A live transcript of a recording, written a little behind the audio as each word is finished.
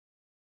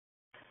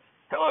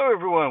Hello,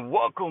 everyone.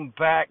 Welcome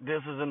back.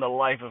 This is In the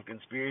Life of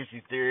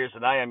Conspiracy Theorists,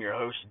 and I am your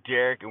host,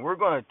 Derek, and we're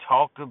going to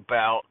talk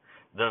about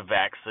the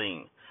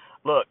vaccine.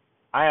 Look,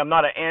 I am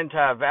not an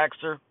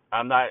anti-vaxxer.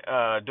 I'm not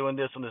doing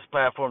this on this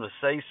platform to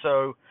say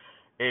so.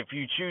 If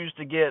you choose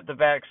to get the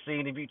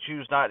vaccine, if you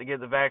choose not to get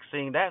the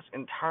vaccine, that's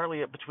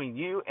entirely up between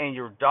you and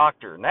your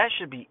doctor, and that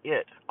should be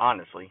it,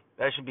 honestly.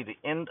 That should be the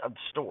end of the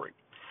story.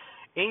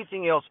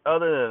 Anything else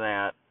other than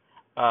that,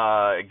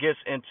 it gets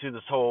into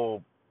this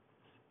whole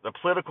the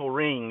political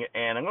ring,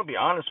 and I'm going to be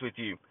honest with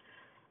you.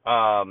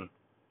 Um,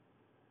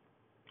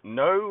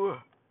 no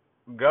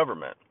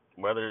government,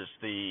 whether it's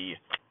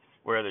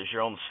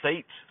your own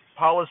state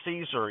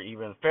policies or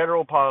even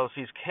federal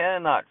policies,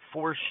 cannot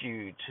force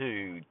you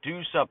to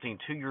do something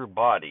to your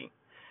body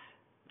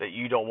that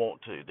you don't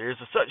want to. There's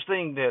a such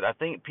thing that I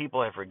think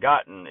people have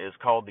forgotten is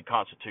called the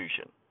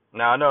Constitution.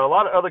 Now, I know a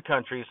lot of other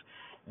countries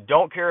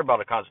don't care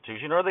about a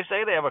constitution, or they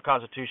say they have a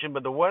constitution,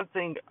 but the one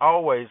thing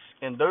always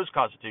in those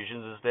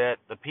constitutions is that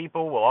the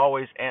people will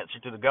always answer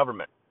to the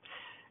government.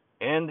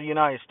 In the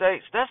United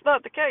States, that's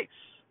not the case.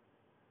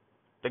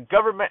 The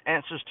government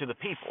answers to the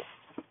people.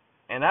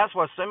 And that's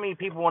why so many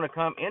people want to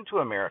come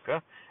into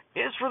America,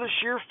 is for the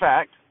sheer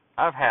fact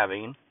of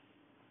having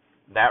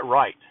that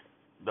right.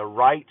 The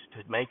right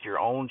to make your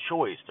own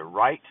choice, the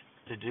right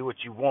to do what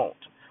you want,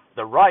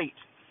 the right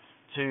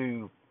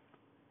to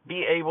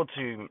be able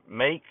to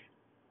make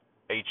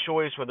a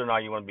choice whether or not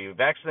you want to be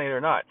vaccinated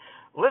or not.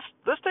 Let's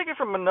take it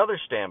from another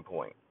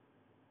standpoint.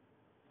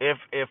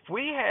 If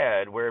we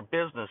had where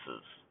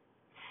businesses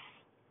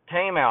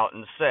came out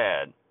and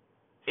said,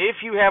 if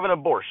you have an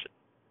abortion,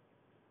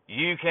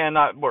 you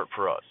cannot work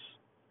for us.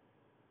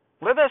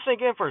 Let that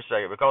sink in for a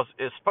second, because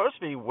it's supposed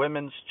to be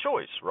women's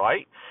choice,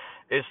 right?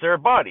 It's their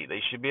body. They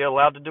should be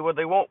allowed to do what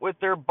they want with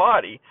their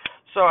body.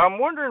 So I'm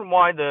wondering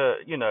why the,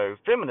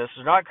 feminists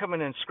are not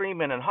coming and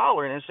screaming and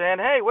hollering and saying,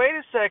 hey, wait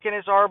a second,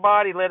 it's our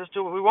body, let us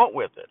do what we want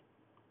with it.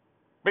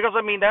 Because,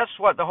 that's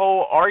what the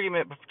whole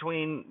argument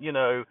between,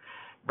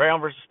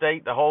 Brown versus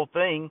State, the whole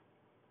thing,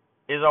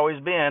 has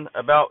always been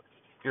about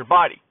your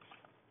body.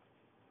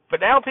 But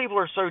now people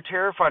are so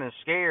terrified and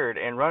scared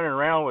and running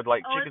around with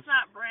like chickens. It's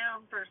not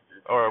Brown versus.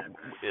 Or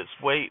it's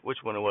Wade. Which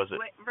one was it?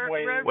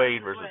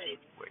 Wade versus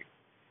Wade.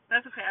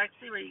 That's okay. I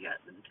see where you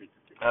got them two.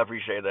 I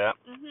appreciate that.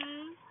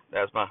 Mhm.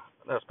 That's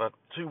my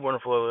two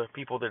wonderful other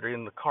people that are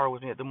in the car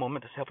with me at the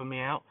moment that's helping me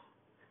out,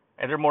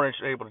 and they're more than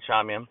able to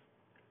chime in.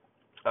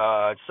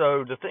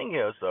 So the thing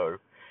is, though,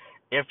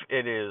 if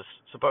it is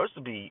supposed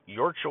to be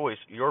your choice,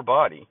 your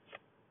body,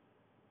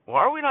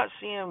 why are we not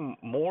seeing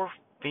more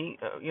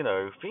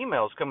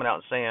females coming out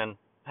and saying,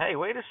 hey,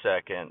 wait a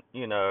second,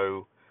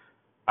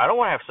 I don't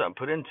want to have something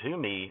put into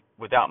me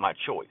without my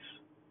choice.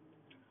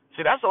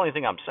 See, that's the only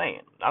thing I'm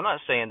saying. I'm not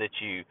saying that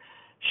you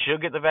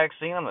should get the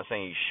vaccine. I'm not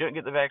saying you shouldn't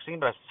get the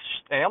vaccine, but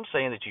I am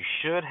saying that you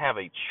should have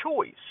a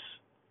choice.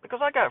 Because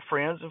I got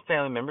friends and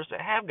family members that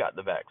have got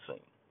the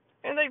vaccine,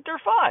 and they're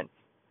fine.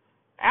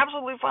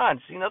 Absolutely fine.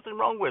 See nothing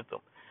wrong with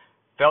them.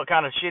 Felt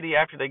kind of shitty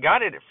after they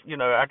got it,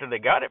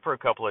 for a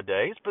couple of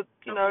days, but,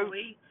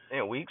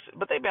 weeks,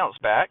 but they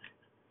bounced back.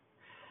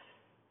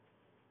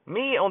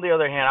 Me, on the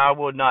other hand, I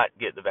would not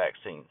get the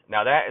vaccine.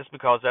 Now, that is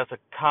because that's a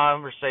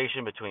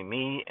conversation between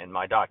me and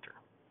my doctor,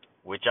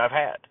 which I've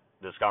had,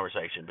 this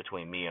conversation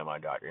between me and my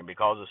doctor. And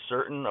because of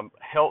certain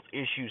health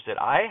issues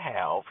that I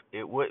have,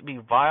 it wouldn't be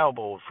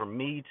viable for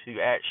me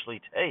to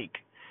actually take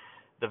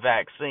the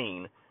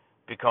vaccine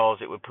because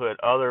it would put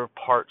other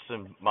parts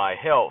of my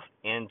health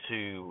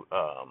into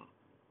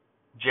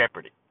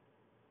jeopardy.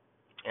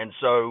 And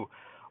so,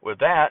 with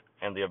that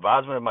and the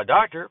advisement of my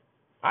doctor,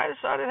 I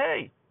decided,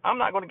 hey, I'm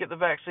not going to get the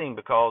vaccine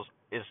because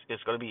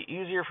it's going to be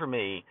easier for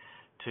me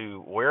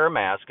to wear a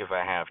mask if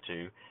I have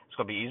to. It's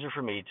going to be easier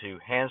for me to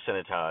hand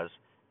sanitize,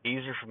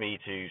 easier for me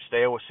to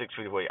stay 6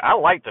 feet away. I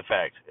like the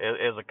fact,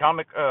 as a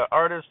comic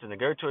artist and to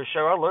go to a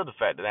show, I love the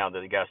fact that now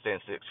that you got to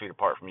stand 6 feet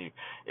apart from you.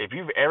 If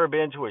you've ever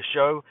been to a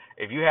show,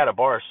 if you had a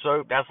bar of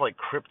soap, that's like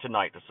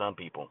kryptonite to some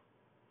people.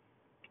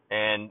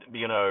 And,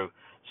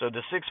 so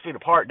the 6 feet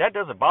apart, that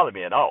doesn't bother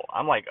me at all.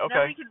 I'm like, okay.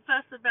 Nobody can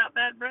fuss about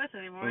bad breath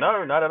anymore.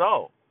 No, not at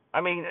all.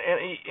 And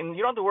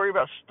you don't have to worry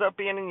about stuff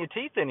being in your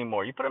teeth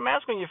anymore. You put a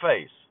mask on your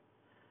face.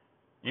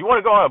 You want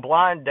to go on a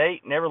blind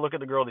date, never look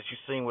at the girl that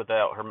you've seen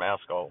without her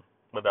mask off.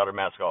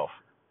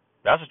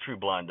 That's a true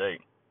blind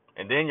date.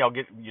 And then y'all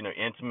get,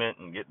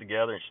 intimate and get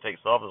together, and she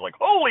takes off. It's like,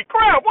 holy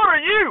crap, what are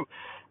you?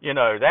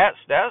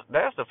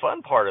 That's the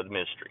fun part of the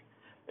mystery.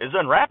 Is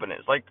unwrapping it.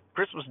 It's like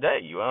Christmas Day.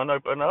 You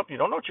open up, you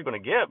don't know what you're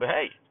going to get, but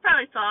hey.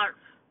 Probably socks.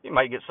 You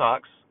might get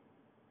socks.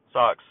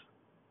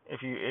 If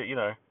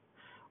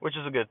which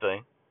is a good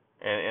thing.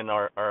 And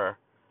our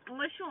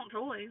unless you want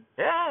toys.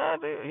 Yeah, I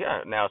do.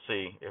 Yeah. Now,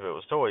 see, if it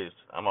was toys,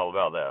 I'm all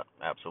about that.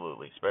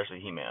 Absolutely, especially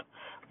He-Man,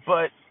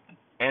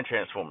 and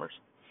Transformers.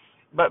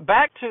 But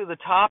back to the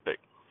topic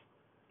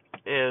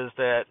is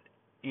that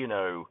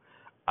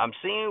I'm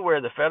seeing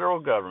where the federal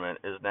government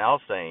is now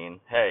saying,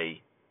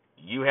 hey,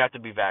 you have to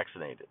be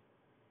vaccinated.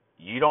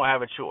 You don't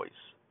have a choice.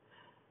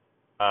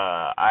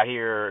 I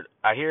hear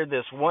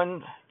this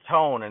one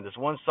tone and this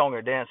one song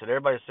or dance that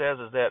everybody says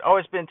is that, oh,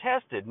 it's been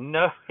tested.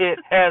 No, it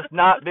has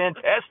not been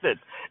tested.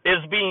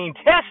 It's being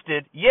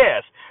tested,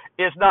 yes.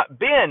 It's not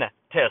been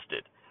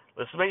tested.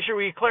 Let's make sure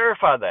we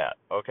clarify that,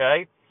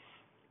 okay?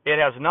 It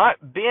has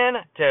not been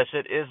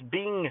tested. It's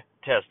being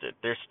tested.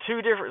 There's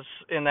two differences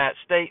in that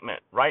statement.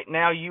 Right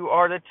now, you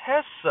are the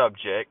test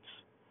subjects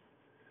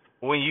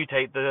when you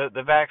take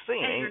the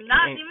vaccine. And you're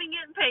not even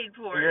getting paid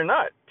for it. You're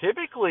not.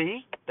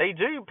 Typically, they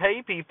do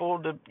pay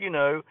people to,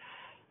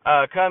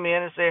 come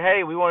in and say,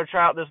 hey, we want to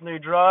try out this new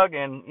drug,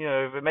 and,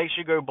 if it makes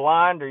you go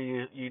blind or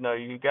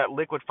you got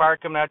liquid fire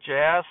coming out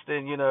your ass,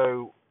 then,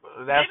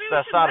 that's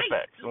side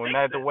effects. And we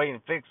have to wait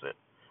and fix it.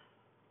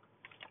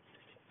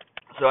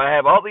 So I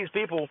have all these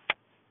people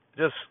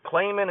just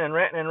claiming and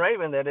ranting and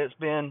raving that it's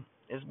been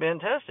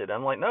tested.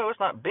 I'm like, no, it's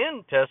not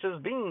been tested.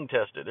 It's being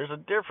tested. There's a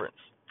difference.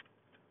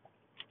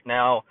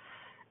 Now,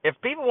 if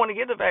people want to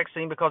get the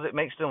vaccine because it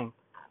makes them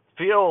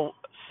feel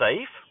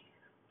safe,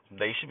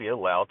 they should be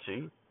allowed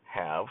to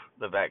have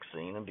the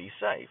vaccine and be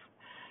safe.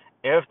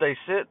 If they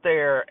sit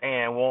there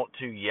and want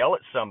to yell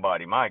at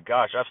somebody, my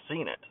gosh, I've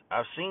seen it.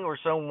 I've seen where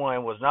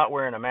someone was not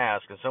wearing a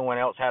mask and someone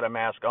else had a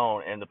mask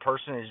on, and the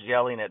person is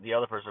yelling at the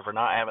other person for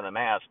not having a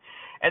mask,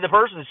 and the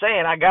person is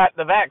saying,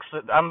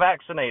 I'm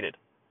vaccinated.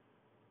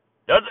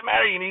 Doesn't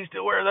matter, you need to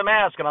still wear the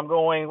mask. And I'm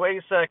going, wait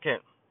a second,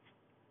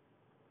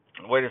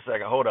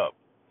 hold up.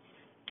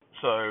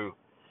 So,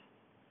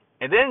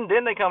 and then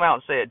they come out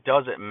and say it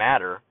doesn't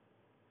matter,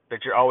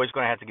 that you're always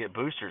going to have to get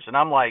boosters. And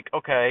I'm like,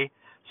 okay,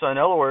 so in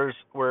other words,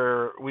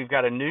 we've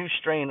got a new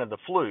strain of the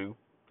flu,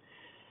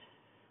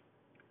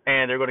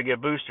 and they're going to give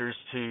boosters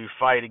to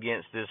fight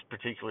against this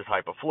particular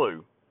type of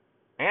flu.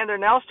 And they're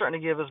now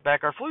starting to give us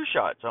back our flu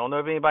shots. I don't know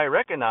if anybody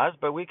recognized,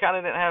 but we kind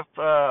of didn't have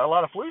a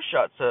lot of flu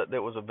shots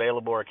that was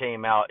available or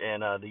came out in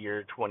the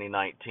year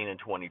 2019 and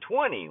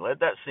 2020. Let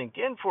that sink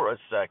in for a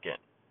second.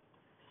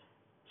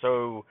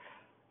 So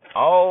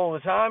all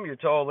the time you're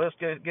told, let's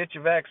get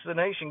your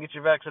vaccination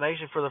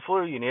for the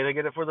flu. You need to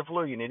get it for the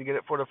flu.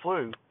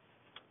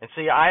 And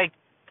see, I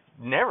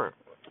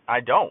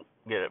don't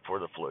get it for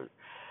the flu.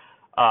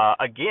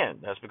 Again,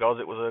 that's because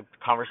it was a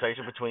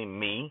conversation between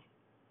me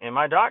and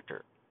my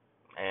doctor,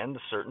 and the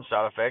certain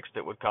side effects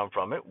that would come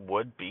from it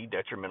would be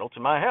detrimental to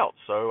my health.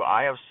 So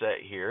I have sat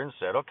here and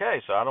said,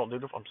 okay, so I don't do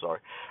the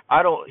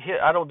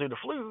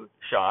flu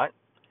shot.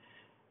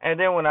 And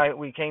then when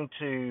we came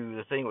to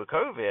the thing with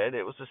COVID,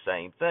 it was the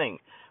same thing.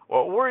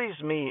 What worries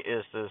me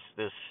is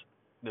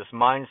this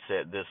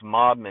mindset, this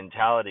mob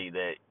mentality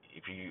that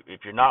if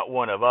you're not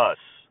one of us,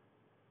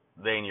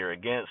 then you're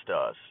against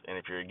us. And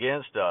if you're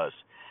against us,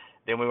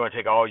 then we want to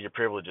take all your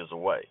privileges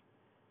away.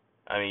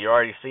 I mean, you're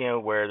already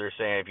seeing where they're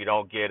saying if you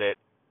don't get it,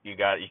 you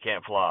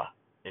can't fly.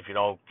 If you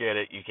don't get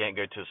it, you can't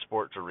go to a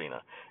sports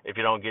arena. If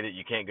you don't get it,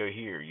 you can't go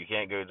here, you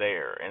can't go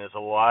there. And there's a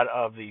lot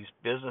of these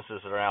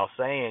businesses that are now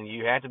saying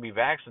you have to be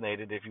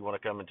vaccinated if you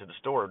want to come into the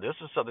store. This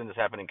is something that's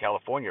happening in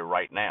California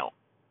right now.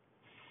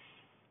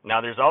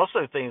 Now, there's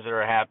also things that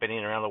are happening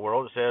around the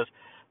world that says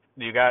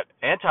you got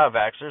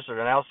anti-vaxxers that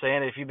are now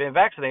saying if you've been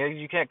vaccinated,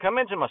 you can't come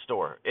into my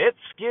store. It's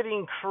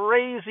getting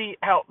crazy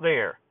out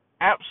there.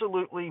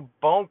 Absolutely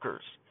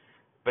bonkers.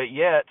 But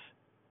yet,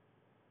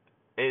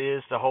 it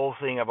is the whole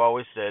thing I've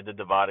always said, the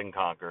divide and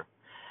conquer.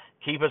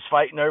 Keep us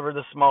fighting over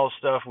the small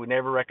stuff. We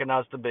never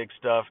recognize the big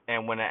stuff.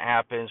 And when it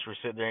happens, we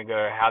sit there and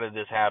go, how did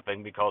this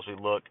happen? Because we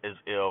look as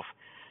if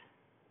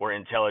we're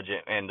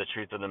intelligent. And the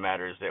truth of the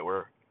matter is that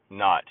we're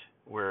not.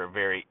 We're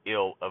very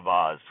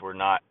ill-advised. We're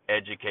not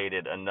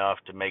educated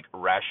enough to make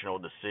rational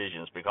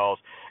decisions. Because,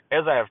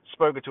 as I have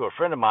spoken to a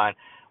friend of mine,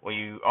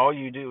 when all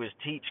you do is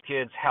teach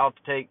kids how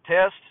to take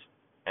tests,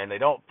 and they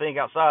don't think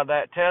outside of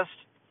that test,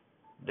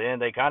 then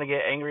they kind of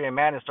get angry and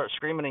mad and start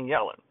screaming and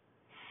yelling.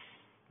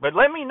 But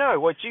let me know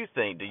what you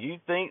think. Do you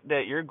think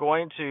that you're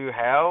going to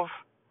have,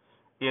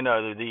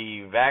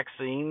 the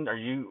vaccine? Are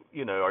you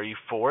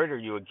for it? Are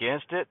you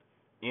against it?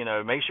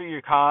 Make sure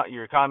your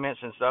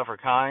comments and stuff are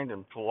kind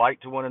and polite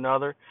to one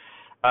another.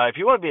 If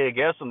you want to be a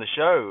guest on the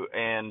show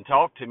and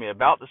talk to me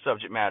about the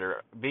subject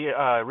matter,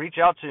 reach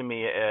out to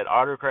me at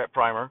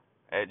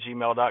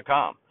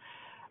autocratprimer@gmail.com.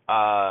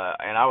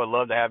 And I would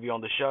love to have you on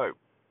the show.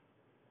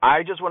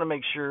 I just want to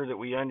make sure that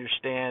we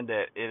understand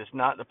that it is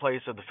not the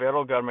place of the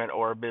federal government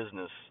or a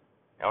business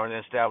or an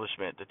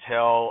establishment to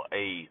tell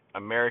a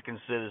American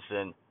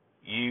citizen,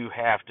 you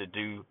have to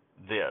do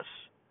this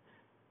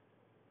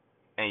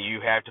and you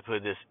have to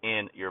put this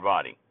in your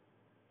body.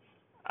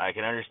 I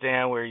can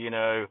understand where,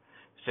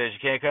 says you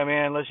can't come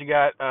in unless you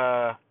got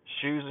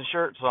shoes and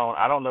shirts on.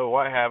 I don't know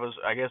what happens.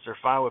 I guess they're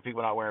fine with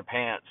people not wearing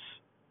pants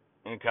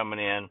and coming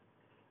in.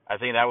 I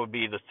think that would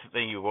be the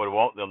thing you would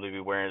want them to be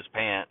wearing is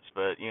pants.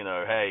 But,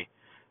 hey,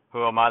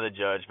 who am I to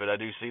judge? But I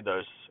do see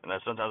those. And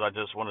sometimes I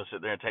just want to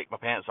sit there and take my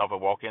pants off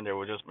and walk in there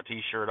with just my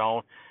T-shirt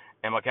on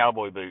and my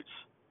cowboy boots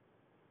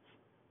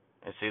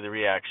and see the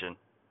reaction.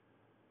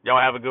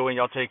 Y'all have a good one.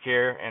 Y'all take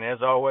care. And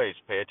as always,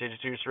 pay attention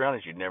to your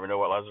surroundings. You never know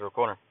what lies around the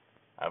corner.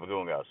 Have a good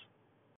one, guys.